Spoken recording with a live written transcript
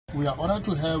we are honored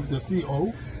to have the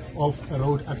CEO of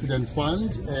Road Accident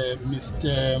Fund,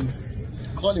 Mr.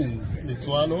 Collins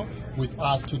Letsoalo, with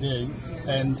us today.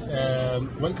 And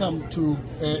welcome to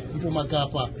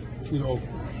Mpumakapa, CEO.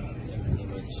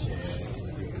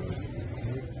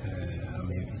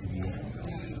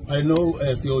 I know,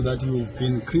 CEO, that you've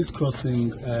been crisscrossing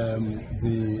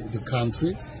the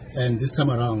country, and this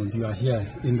time around you are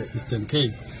here in the Eastern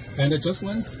Cape. And I just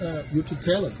want you to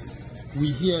tell us,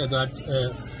 we hear that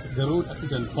the Road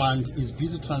Accident Fund is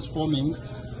busy transforming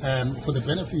for the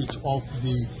benefit of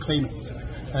the claimant.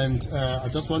 And I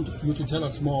just want you to tell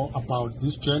us more about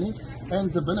this journey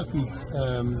and the benefits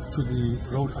to the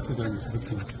road accident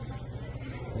victims.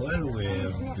 Well, we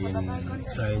have been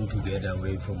trying to get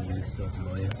away from use of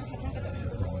lawyers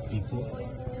for our people,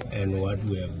 and what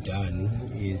we have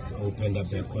done is opened up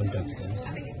a contact center.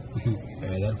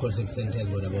 That contact center has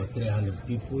got about 300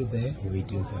 people there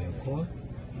waiting for your call.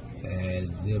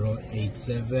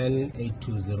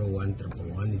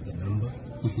 087-8201-111 is the number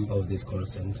of this call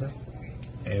center.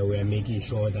 We are making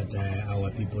sure that our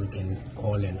people can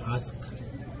call and ask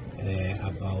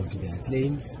about their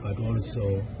claims, but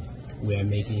also we are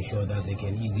making sure that they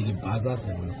can easily buzz us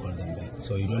and we'll call them back.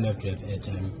 So you don't have to have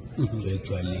airtime to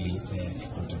actually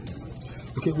contact us.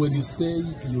 Okay, when you say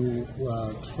you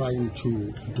are trying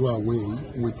to do away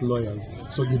with lawyers,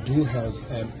 so you do have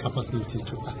capacity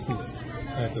to assist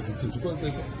the victims, because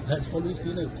there's always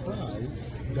been a cry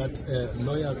that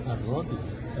lawyers are robbing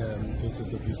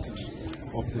the victims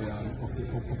of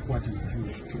what is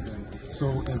due to them.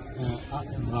 So as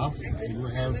RAF, you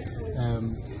have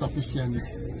sufficient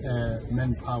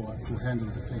manpower to handle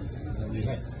the claims. We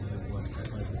have got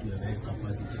capacity, we have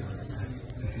capacity all the time.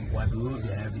 What we would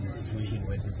have is a situation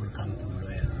where people come through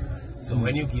lawyers. So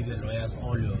when you give the lawyers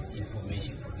all your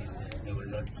information for these days, they will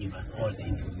not give us all the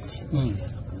information that they are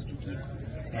supposed to give.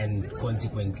 And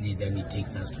consequently, then it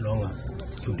takes us longer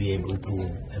to be able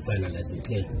to finalize the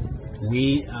claim.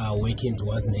 We are working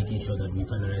towards making sure that we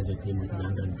finalize the claim within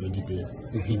 120 days.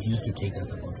 It used to take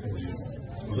us about 4 years.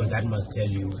 So that must tell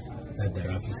you that the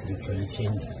RAF is actually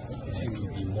changing to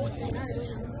be more things.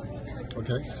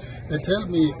 Okay. Tell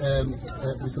me,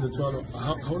 Mr. Letsoalo,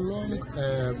 how long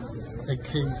a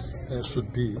case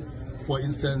should be? For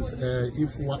instance,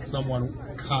 if someone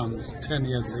comes 10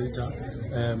 years later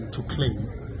to claim,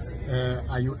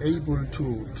 are you able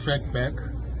to track back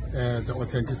the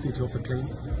authenticity of the claim?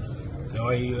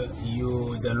 No,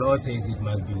 the law says it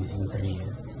must be within 3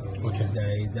 years. So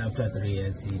it's after 3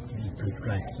 years it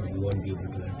prescribes, so we won't be able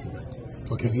to help you that.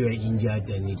 Okay. If you are injured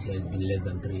and it has been less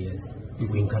than 3 years,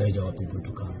 we encourage our people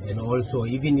to come. And also,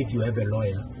 even if you have a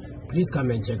lawyer, please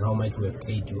come and check how much we have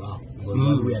paid you out. Because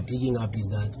what we are picking up is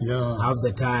that half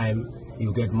the time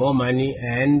you get more money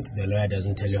and the lawyer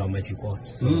doesn't tell you how much you got.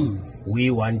 So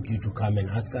we want you to come and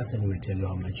ask us and we'll tell you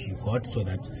how much you got, so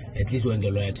that at least when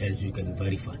the lawyer tells you, you can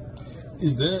verify.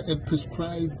 Is there a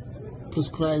prescribed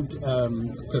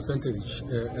percentage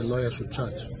a lawyer should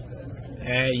charge?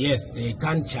 Yes, they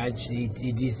can't charge.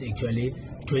 It is actually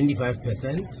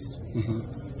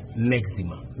 25%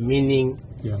 maximum, meaning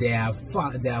their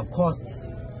costs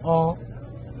or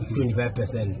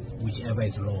 25%, whichever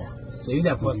is lower. So if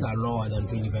their costs are lower than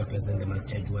 25%, they must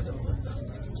charge what the costs are.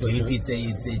 So if it's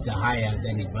a higher,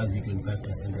 then it must be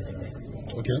 25% at the max.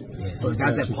 Okay. Yeah, so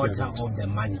that's a quarter of the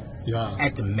money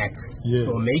at max. Yes.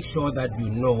 So make sure that you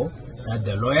know that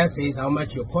the lawyer says how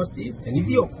much your cost is, and if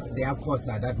their costs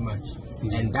are that much,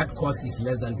 and that cost is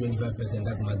less than 25%,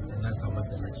 that's how much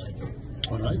they must charge.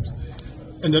 All right.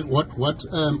 And then what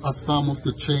are some of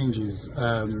the changes,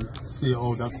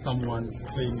 CEO, that someone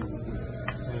claiming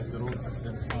the road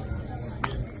accident fund?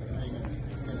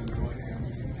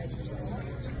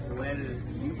 Well,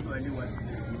 usually what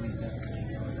we do is just to make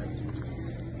sure that you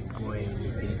go and you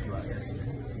get your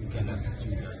assessments. We can assist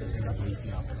you with your assessments, or if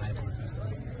you apply for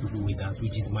assessments with us,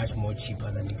 which is much more cheaper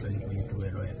than actually going through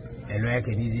a lawyer. A lawyer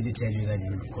can easily tell you that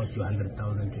it will cost you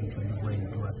 100,000 to actually go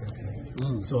and do assessments.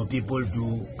 So people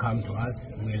do come to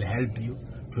us. We'll help you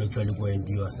to actually go and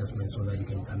do your assessment so that you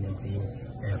can come and claim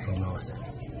from our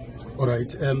service. All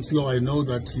right, so I know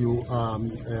that you are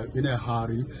in a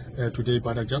hurry today,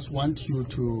 but I just want you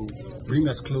to bring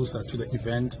us closer to the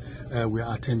event we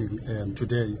are attending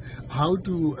today. How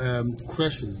do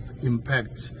crashes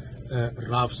impact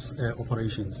RAF's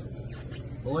operations?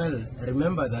 Well,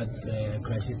 remember that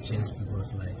crashes change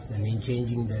people's lives, and in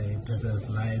changing the person's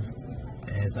life,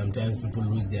 sometimes people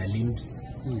lose their limbs,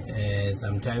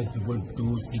 sometimes people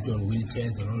do sit on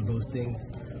wheelchairs and all those things.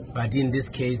 But in this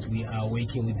case, we are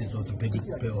working with this orthopedic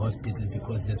hospital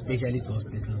because it's a specialist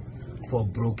hospital for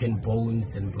broken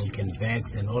bones and broken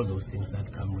backs and all those things that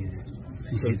come with it.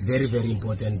 So it's very, very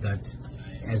important that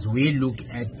as we look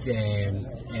at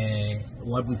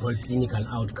what we call clinical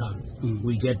outcomes,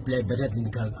 we get better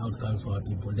clinical outcomes for our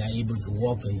people. They are able to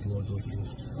walk and do all those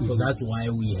things. So that's why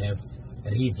we have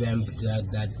revamped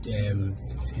that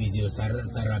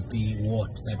physiotherapy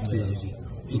ward that we are using.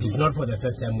 It is not for the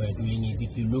first time we are doing it.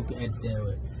 If you look at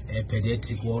the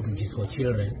pediatric ward, which is for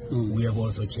children, we have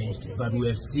also changed it. But we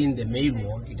have seen the male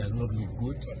ward, it does not look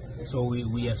good. So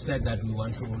we have said that we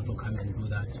want to also come and do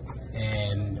that.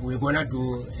 We're going to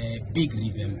do a big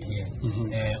revamp here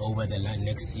over the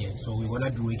next year. So we're going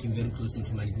to be working very closely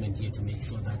with management here to make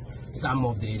sure that some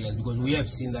of the areas, because we have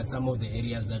seen that some of the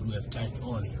areas that we have touched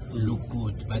on look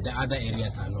good, but the other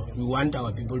areas are not. We want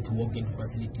our people to walk into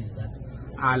facilities that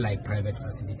are like private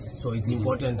facilities. So it's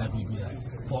important that we do that.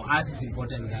 For us, it's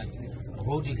important that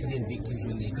road accident victims,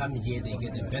 when they come here, they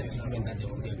get the best treatment that they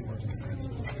could have got in the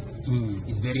private hospitals.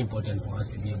 It's very important for us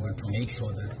to be able to make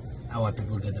sure that our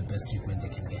people get the best treatment they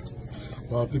can get.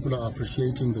 Well, people are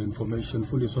appreciating the information.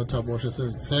 Fuliswa Tabosha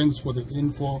says, thanks for the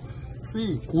info.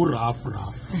 See, RAF.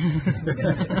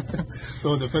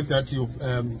 So the fact that you've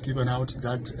given out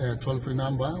that toll-free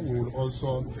number, we will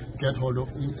also get hold of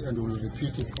it and we will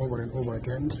repeat it over and over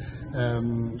again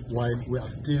while we are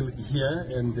still here.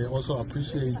 And they also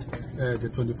appreciate the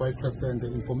 25%,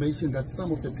 the information that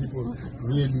some of the people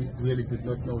really did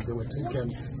not know. They were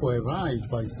taken for a ride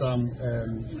by some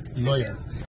lawyers.